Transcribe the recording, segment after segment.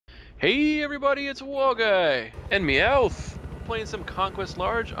Hey everybody, it's Wallguy! And Meowth. We're playing some Conquest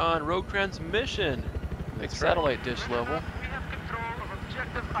Large on Rogue Transmission. Like That's satellite dish level.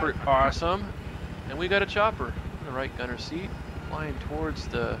 Pretty awesome. And we got a chopper in the right gunner seat, flying towards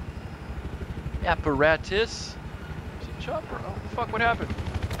the apparatus. There's a chopper. Oh fuck, what happened?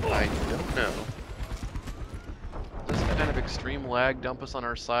 I don't know. Does this kind of extreme lag dump us on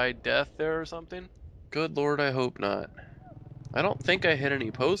our side death there or something? Good lord, I hope not. I don't think I hit any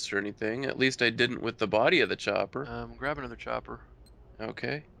posts or anything. At least I didn't with the body of the chopper. Grab another chopper.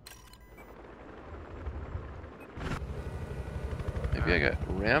 Okay. Maybe I got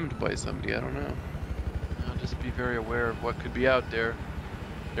rammed by somebody, I don't know. Just be very aware of what could be out there.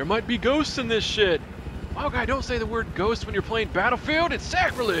 There might be ghosts in this shit! Wallguy, don't say the word ghost when you're playing Battlefield, it's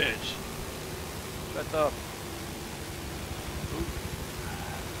sacrilege! Shut up. Ooh.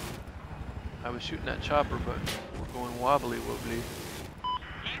 I was shooting that chopper, but we're going wobbly wobbly.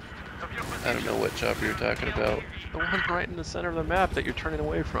 I don't know what chopper you're talking about. The one right in the center of the map that you're turning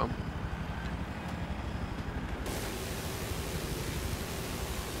away from.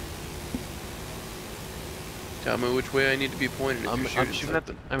 Tell me which way I need to be pointing if I'm you're shooting shooting at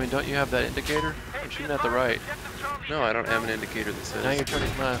the... I mean, don't you have that indicator? I'm shooting at the right. No, I don't have an indicator that says. Now you're turning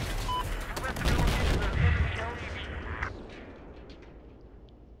left.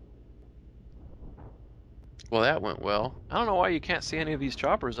 Well, that went well. I don't know why you can't see any of these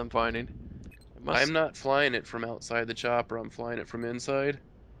choppers I'm finding. I'm not flying it from outside the chopper, I'm flying it from inside.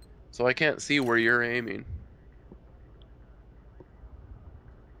 So I can't see where you're aiming.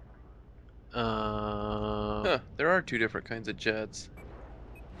 Huh, there are two different kinds of jets.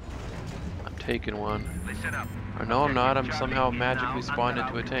 I'm taking one. Or no, I'm not. I'm somehow magically spawned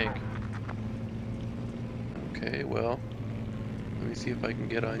into a tank. Okay, well, let me see if I can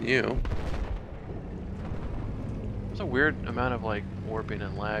get on you. There's a weird amount of like warping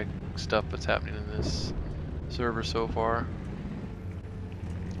and lag stuff that's happening in this server so far.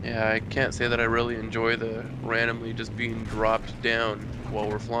 Yeah, I can't say that I really enjoy the randomly just being dropped down while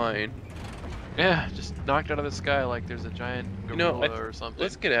we're flying. Yeah, just knocked out of the sky like there's a giant gorilla or something.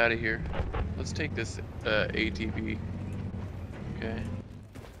 Let's get out of here. Let's take this ATV. Okay.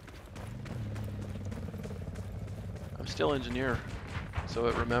 I'm still engineer, so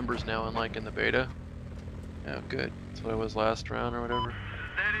it remembers now, unlike in the beta. Oh, good. That's what I was last round or whatever.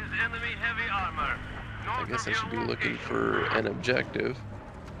 There is enemy heavy armor. I guess I should be looking for an objective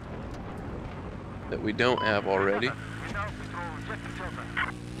that we don't have already.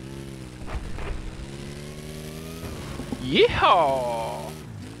 Yeehaw!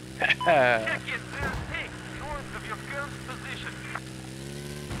 Check it, there's tank north of your current position.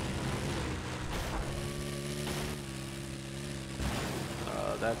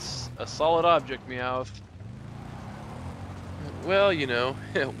 That's a solid object, Meowth. Well, you know,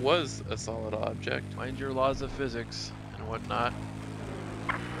 it was a solid object. Mind your laws of physics and whatnot.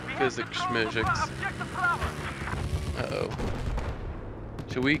 Physics schmizics. Uh-oh.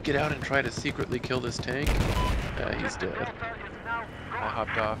 Should we get out and try to secretly kill this tank? He's dead. I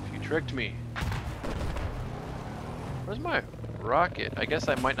hopped off. You tricked me. Where's my rocket? I guess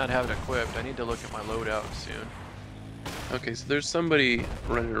I might not have it equipped. I need to look at my loadout soon. Okay, so there's somebody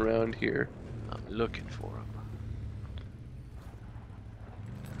running around here. I'm looking for him.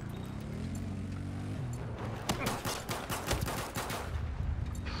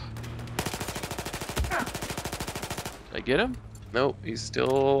 Did I get him? Nope, he's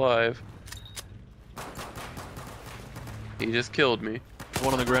still alive. He just killed me. There's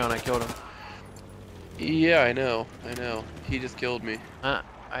one on the ground. I killed him. Yeah, I know. He just killed me. I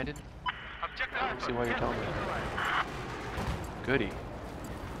didn't. I don't see why you're telling me. Goody. You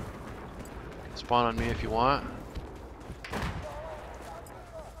can spawn on me if you want.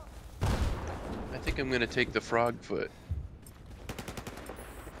 I think I'm gonna take the frog foot.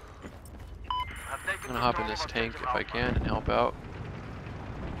 I'm gonna hop in this tank if I can and help out.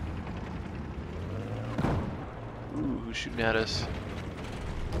 Ooh, who's shooting at us?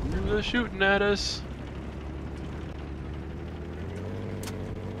 Who's shooting at us?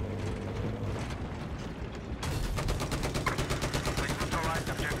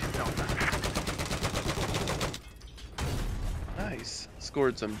 Nice.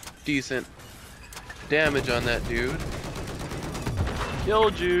 Scored some decent damage on that dude. Kill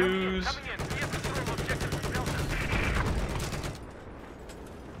Jews!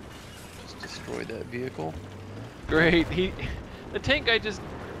 Just destroyed that vehicle. Great, the tank guy just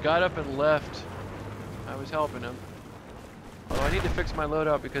got up and left. I was helping him. Although I need to fix my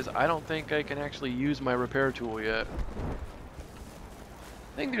loadout because I don't think I can actually use my repair tool yet.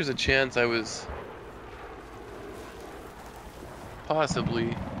 I think there's a chance I was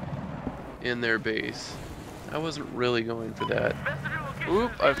possibly in their base. I wasn't really going for that.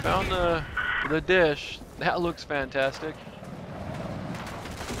 Oop, I found the dish. That looks fantastic.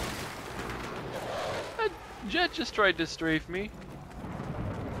 That jet just tried to strafe me.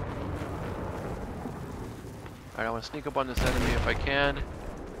 Alright, I want to sneak up on this enemy if I can.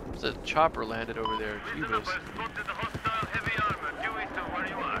 There's a chopper landed over there. Jeebus.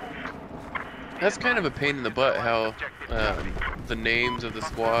 That's kind of a pain in the butt how the names of the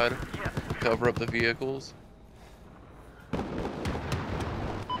squad cover up the vehicles.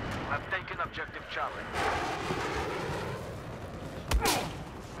 I've taken objective Charlie.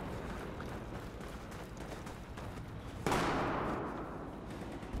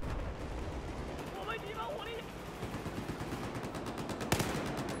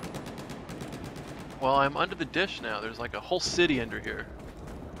 Well, I'm under the dish now. There's like a whole city under here.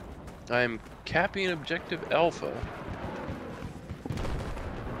 I'm capping objective Alpha.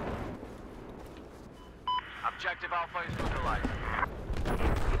 Objective Alpha is neutralized.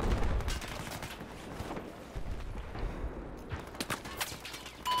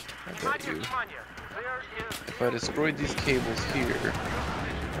 I bet you. If I destroyed these cables here...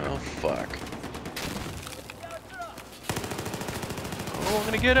 Oh, fuck. Oh, I'm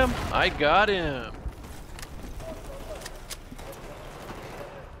gonna get him. I got him.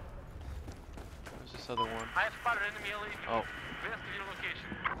 Where's this other one? I have spotted enemy elite. Oh. West of your location.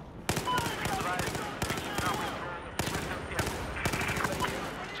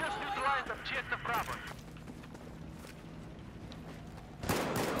 Just neutralized objective Bravo.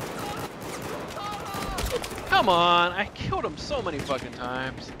 Come on, I killed him so many fucking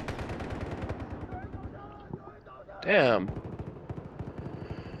times. Damn.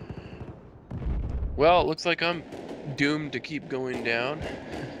 Well, it looks like I'm doomed to keep going down.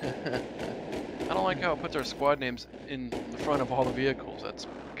 I don't like how it puts our squad names in the front of all the vehicles. That's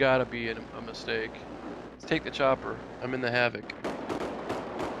gotta be a mistake. Let's take the chopper. I'm in the Havoc.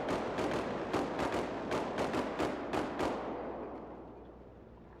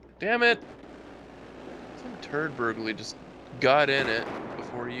 Damn it! Some turd burgly just got in it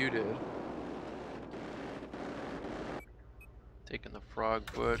before you did. Taking the frog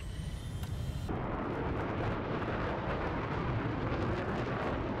foot.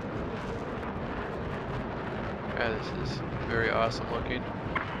 Yeah, this is very awesome looking.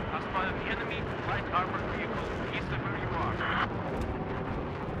 I spotted the enemy light armored vehicle east of where you are.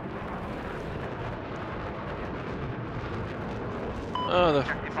 Oh, the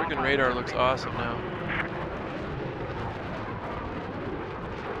freaking radar looks awesome now.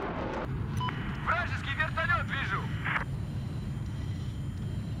 Вражеский вертолет вижу.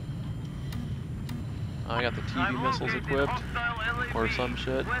 I got the TV missiles equipped, or some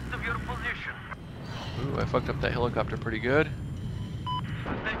shit. West of your position. Ooh, I fucked up that helicopter pretty good.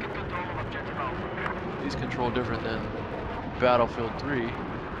 I've taken control of objective Alpha. These control different than Battlefield 3.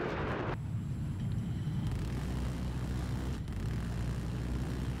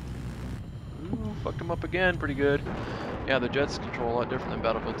 Ooh, fucked him up again pretty good. Yeah, the jets control a lot different than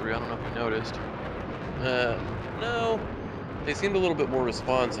Battlefield 3. I don't know if you noticed. No. They seemed a little bit more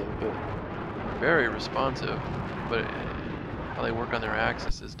responsive, but... Very responsive, but how they work on their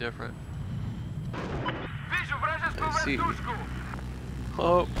axis is different. Вижу вражескую I see. вертушку.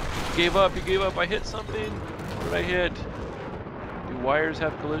 Oh, he gave up, he gave up. I hit something. What did I hit? Do wires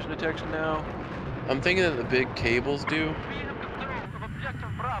have collision detection now? I'm thinking that the big cables do, We have control of objective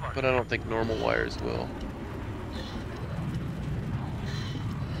Bravo. but I don't think normal wires will.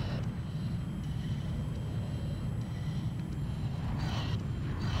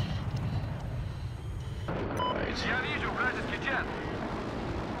 Alright. Я вижу вражеский джет.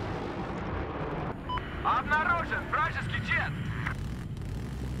 Обнаружен вражеский джет.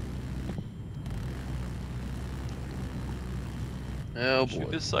 Oh Shoot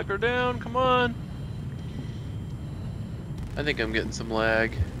boy. this sucker down, come on. I think I'm getting some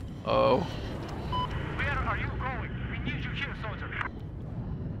lag. Oh. Where are you going? We need you here, soldier.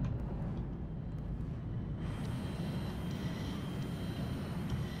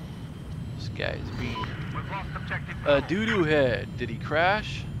 This guy is being We've lost objective a Bravo. doo-doo head. Did he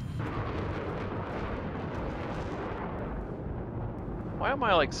crash? Why am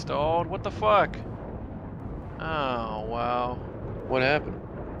I like stalled? What the fuck? Oh, wow. What happened?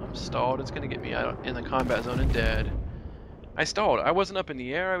 I'm stalled. It's gonna get me out in the combat zone and dead. I stalled. I wasn't up in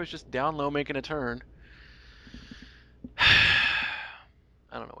the air. I was just down low making a turn. I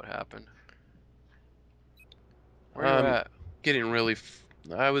don't know what happened. Where are you at? Getting really...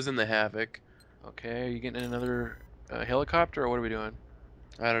 I was in the Havoc. Okay, are you getting in another helicopter or what are we doing?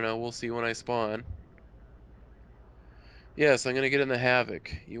 I don't know. We'll see when I spawn. Yes, I'm gonna get in the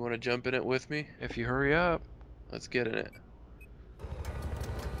Havoc. You want to jump in it with me? If you hurry up. Let's get in it.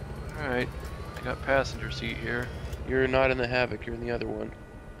 Alright. I got passenger seat here. You're not in the Havoc, you're in the other one.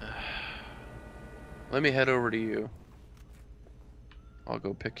 Let me head over to you. I'll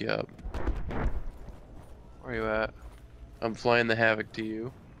go pick you up. Where are you at? I'm flying the Havoc to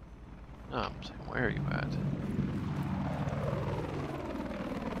you. No, I'm saying, where are you at?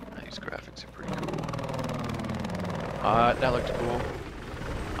 These graphics are pretty cool. That looked cool.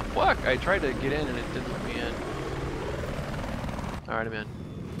 Oh, fuck! I tried to get in and it didn't let me in. Alright, I'm in.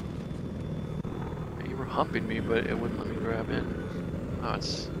 You were humping me, but it wouldn't let me grab in. Oh,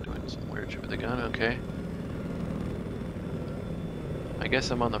 it's doing some weird shit with the gun, okay. I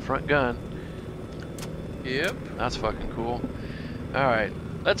guess I'm on the front gun. Yep. That's fucking cool. Alright,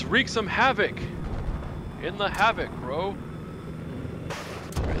 let's wreak some havoc! In the Havoc, bro!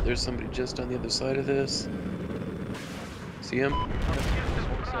 Alright, there's somebody just on the other side of this. See him?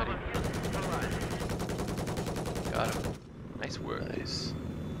 Hold steady. Got him. Nice work. Nice.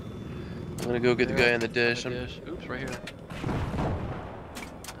 I'm gonna go get the guy in the dish. Oops, right here.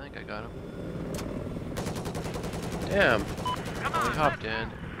 I think I got him. Damn. Oh, he hopped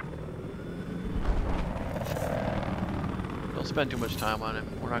in. Don't spend too much time on him.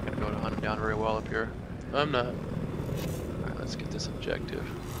 We're not going to go to hunt him down very well up here. I'm not. Alright, let's get this objective.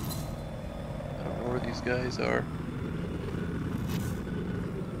 I don't know where these guys are.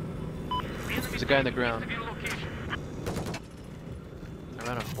 There's a guy in the ground. I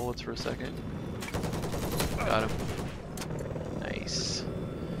ran out of bullets for a second. Got him. Nice.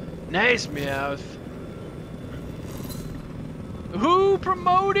 Nice, Meowth. Who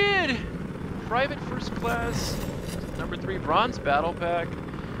promoted? Private First Class, number 3 Bronze Battle Pack.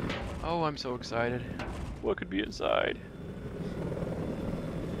 Oh, I'm so excited. What could be inside?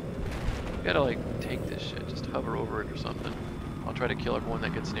 You gotta like take this shit, just hover over it or something. I'll try to kill everyone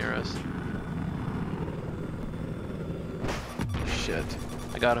that gets near us. Shit.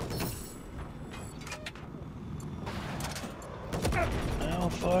 I got him. Oh,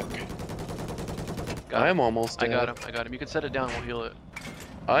 fuck. Got I'm him. almost dead. I got him. You can set it down, we'll heal it.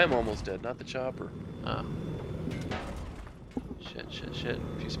 I'm almost dead, not the chopper. Oh. Shit.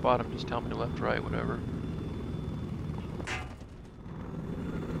 If you spot him, just tell me to left, right, whatever.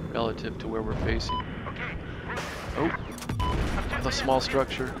 Relative to where we're facing. Oh. The small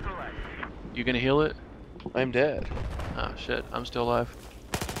structure. You gonna heal it? I'm dead. Oh shit, I'm still alive.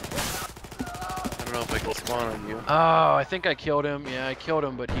 I don't know if I can spawn on you. Oh, I think I killed him. Yeah, I killed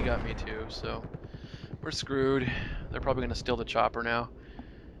him, but he got me too, so we're screwed. They're probably gonna steal the chopper now.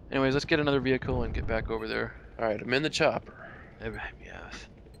 Anyways, let's get another vehicle and get back over there. Alright, I'm in the chopper. Yeah.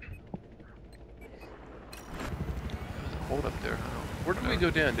 Hold up there. Where did we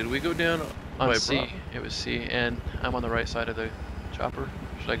go down? Did we go down On by C. Brock? It was C, and I'm on the right side of the chopper.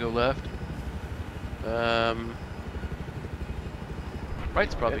 Should I go left?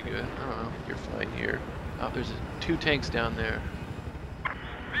 Right's probably good. I don't know. You're fine here. Oh, there's 2 tanks down there.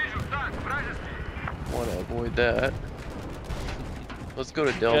 Want to avoid that. Let's go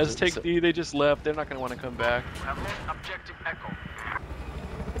to Delta. Yeah, just take D. They just left. They're not going to want to come back. Objective Echo.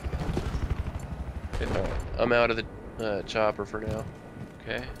 I'm out of the chopper for now.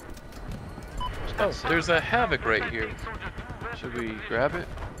 Okay. Oh, there's a Havoc right here. Should we grab it?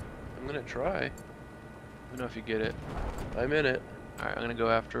 I'm gonna try. Let me know if you get it. I'm in it. Alright, I'm gonna go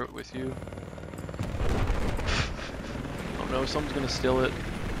after it with you. Oh no, someone's gonna steal it.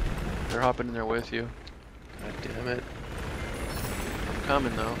 They're hopping in there with you. God damn it. I'm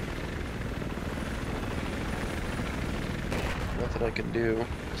coming though. Nothing I can do.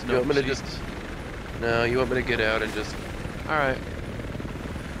 There's You no want me to seats. just... No, you want me to get out and just... Alright.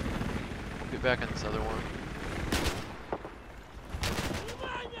 We'll get back on this other one.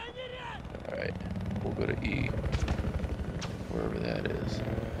 Alright. We'll go to E. Wherever that is.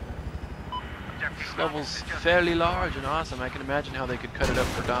 This level's fairly large and awesome. I can imagine how they could cut it up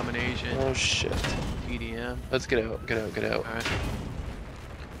for domination. Oh shit. EDM. Let's get out, get out, get out. Alright.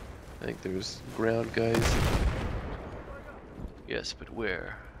 I think there's ground guys. Yes, but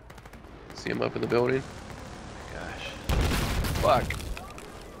where? See them up in the building? Gosh. Fuck.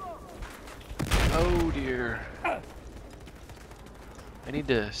 Oh dear. I need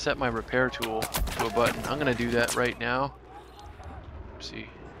to set my repair tool to a button. I'm gonna do that right now. Oopsie.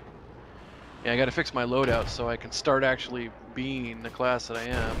 Yeah, I gotta fix my loadout so I can start actually being the class that I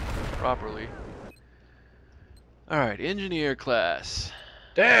am properly. Alright, engineer class.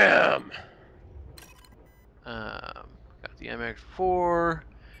 Damn! Got the MX4.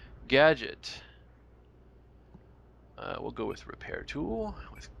 Gadget. We'll go with repair tool.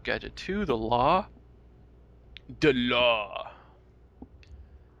 With gadget 2, the law. the law.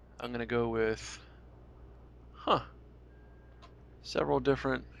 I'm gonna go with, several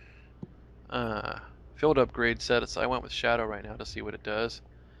different field upgrade sets. I went with Shadow right now to see what it does.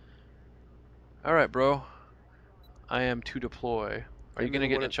 All right, bro. I am to deploy. Are you gonna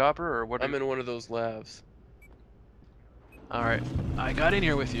get in a chopper or what? I'm in one of those labs. All right, I got in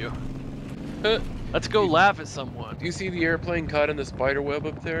here with you. Let's go laugh at someone. Do you see the airplane caught in the spider web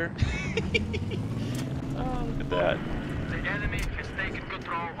up there? Oh, look at that. The enemy has taken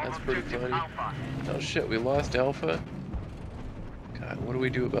control of That's pretty objective funny. Alpha. Oh shit, we lost Alpha? God, what do we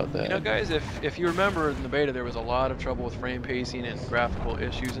do about that? You know, guys, if you remember in the beta, there was a lot of trouble with frame pacing and graphical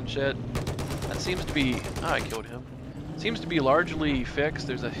issues and shit. That seems to be... I killed him. Seems to be largely fixed.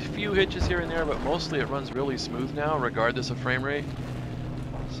 There's a few hitches here and there, but mostly it runs really smooth now, regardless of frame rate.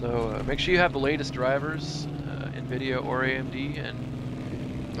 So make sure you have the latest drivers, NVIDIA or AMD,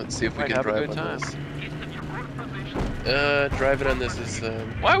 and let's see if we might can have a drive good on time. this. East of your position. Driving on this is...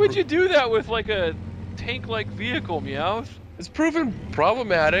 Why would you do that with like a tank-like vehicle, Meowth? It's proven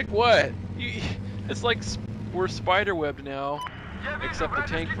problematic. What? It's like we're spiderwebbed now, except the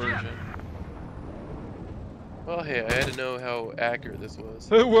tank version. Well, hey, I had to know how accurate this was.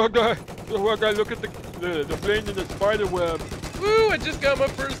 Hey, Wallguy, look at the plane in the spider web. Woo! I just got my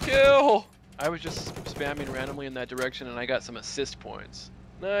first kill! I was just spamming randomly in that direction, and I got some assist points.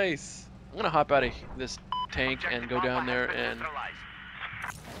 Nice. I'm gonna hop out of this tank and go down there and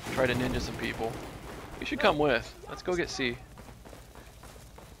try to ninja some people. You should come with. Let's go get C.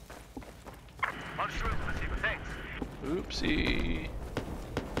 Oopsie.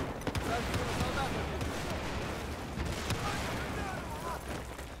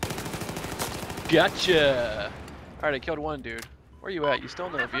 Gotcha! Alright, I killed one dude. Where you at? You still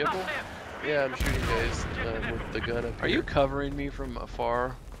in the vehicle? Yeah, I'm shooting guys with the gun up here. Are you covering me from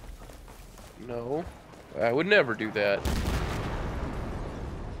afar? No. I would never do that.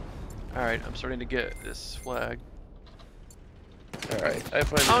 Alright, I'm starting to get this flag. Alright, I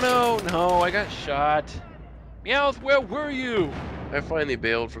finally... Oh no, I got shot. Meowth, where were you? I finally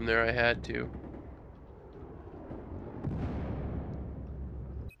bailed from there. I had to.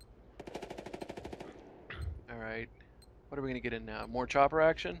 Alright, what are we gonna get in now? More chopper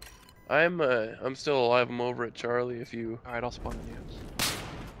action? I'm still alive. I'm over at Charlie if you... Alright, I'll spawn on you.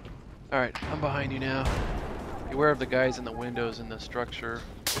 Alright, I'm behind you now. Beware of the guys in the windows in the structure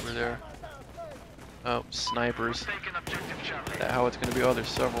over there. Oh, snipers. Is that how it's gonna be? Oh, there's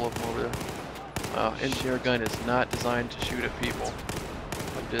several of them over there. Oh, engineer gun is not designed to shoot at people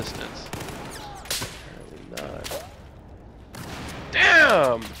from distance. Apparently not.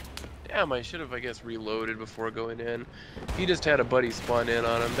 Damn! Damn, I should have, I guess, reloaded before going in. He just had a buddy spawn in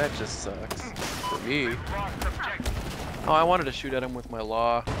on him. That just sucks. For me. Oh, I wanted to shoot at him with my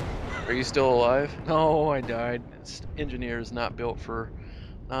law. Are you still alive? No, I died. This engineer is not built for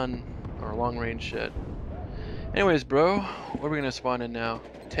or long range shit. Anyways, bro, what are we gonna spawn in now?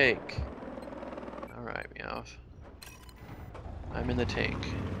 Tank. Alright, Meowth. I'm in the tank.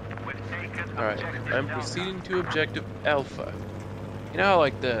 Alright, I'm proceeding to objective Alpha. You know how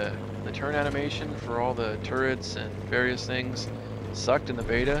like the turn animation for all the turrets and various things sucked in the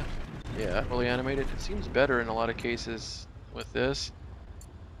beta? Yeah. Fully animated? It seems better in a lot of cases with this.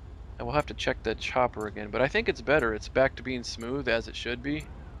 And we'll have to check the chopper again, but I think it's better. It's back to being smooth as it should be.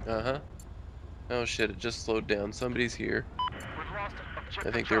 Uh-huh. Oh shit, it just slowed down. Somebody's here.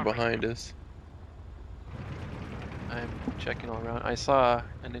 I think they're behind us. I'm checking all around. I saw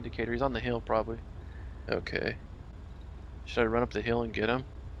an indicator. He's on the hill probably. Okay. Should I run up the hill and get him?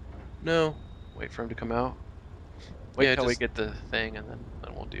 No. Wait for him to come out? Wait Yeah, till we get the thing and then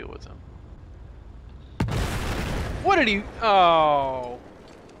we'll deal with him. What did he... Oh!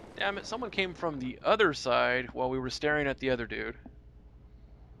 Damn it, someone came from the other side while we were staring at the other dude.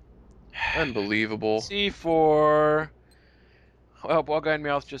 Unbelievable. C4... Well, Wallguy and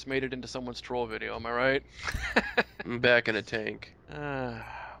Meowth just made it into someone's troll video, am I right? I'm back in a tank. Cry.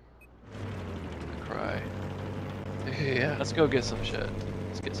 Yeah. Let's go get some shit.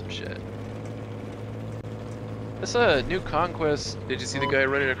 Let's get some shit. This new Conquest. Did you see the guy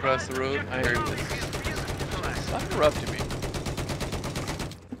running across the road? I There he was. Stop interrupting me.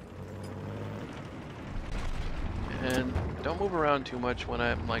 And don't move around too much when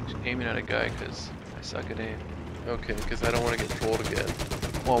I'm like aiming at a guy, because I suck at aim. Okay, because I don't want to get trolled again.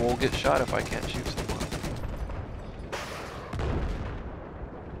 Well, we'll get shot if I can't shoot someone.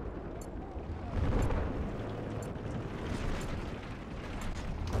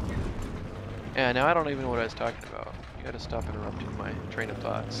 Yeah, now I don't even know what I was talking about. You gotta stop interrupting my train of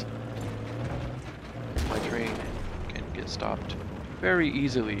thoughts. My train can get stopped very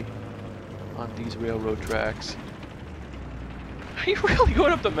easily. on these railroad tracks. Are you really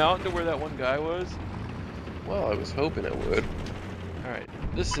going up the mountain to where that one guy was? Well, I was hoping it would. Alright,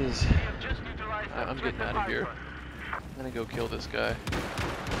 this is... I'm getting out of here. I'm gonna go kill this guy.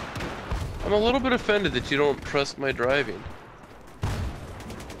 I'm a little bit offended that you don't trust my driving.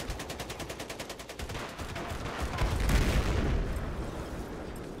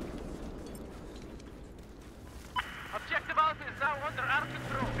 Objective Alpha is now under our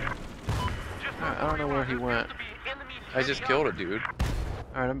control. Alright, I don't know where he went. I just killed a dude.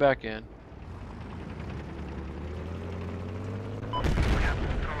 Alright, I'm back in.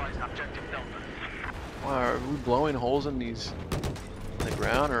 Wow, are we blowing holes in these in the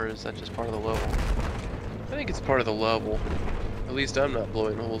ground, or is that just part of the level? I think it's part of the level. At least I'm not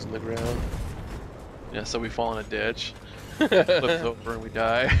blowing holes in the ground. Yeah, so we fall in a ditch, flips over, and we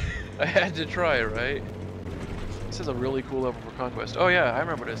die. I had to try, right? This is a really cool level for Conquest. Oh yeah, I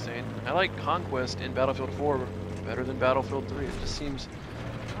remember what I was saying. I like Conquest in Battlefield 4 better than Battlefield 3. It just seems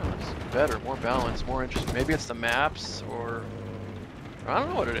it's better, more balanced, more interesting. Maybe it's the maps, or I don't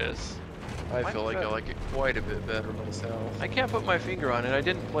know what it is. I feel like I like it quite a bit better myself. I can't put my finger on it. I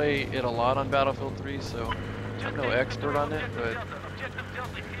didn't play it a lot on Battlefield 3, so I'm no expert on it, but I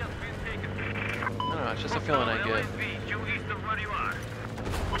don't know, it's just a feeling I get.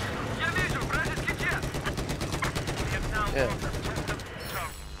 Yeah.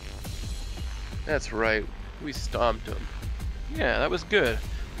 That's right. We stomped them. Yeah, that was good.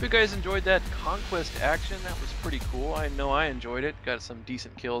 If you guys enjoyed that Conquest action, that was pretty cool. I know I enjoyed it. Got some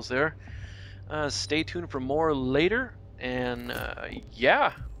decent kills there. Stay tuned for more later. And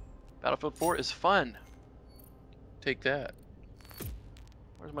yeah, Battlefield 4 is fun. Take that.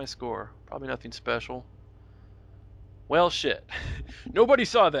 Where's my score? Probably nothing special. Well, shit. Nobody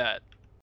saw that.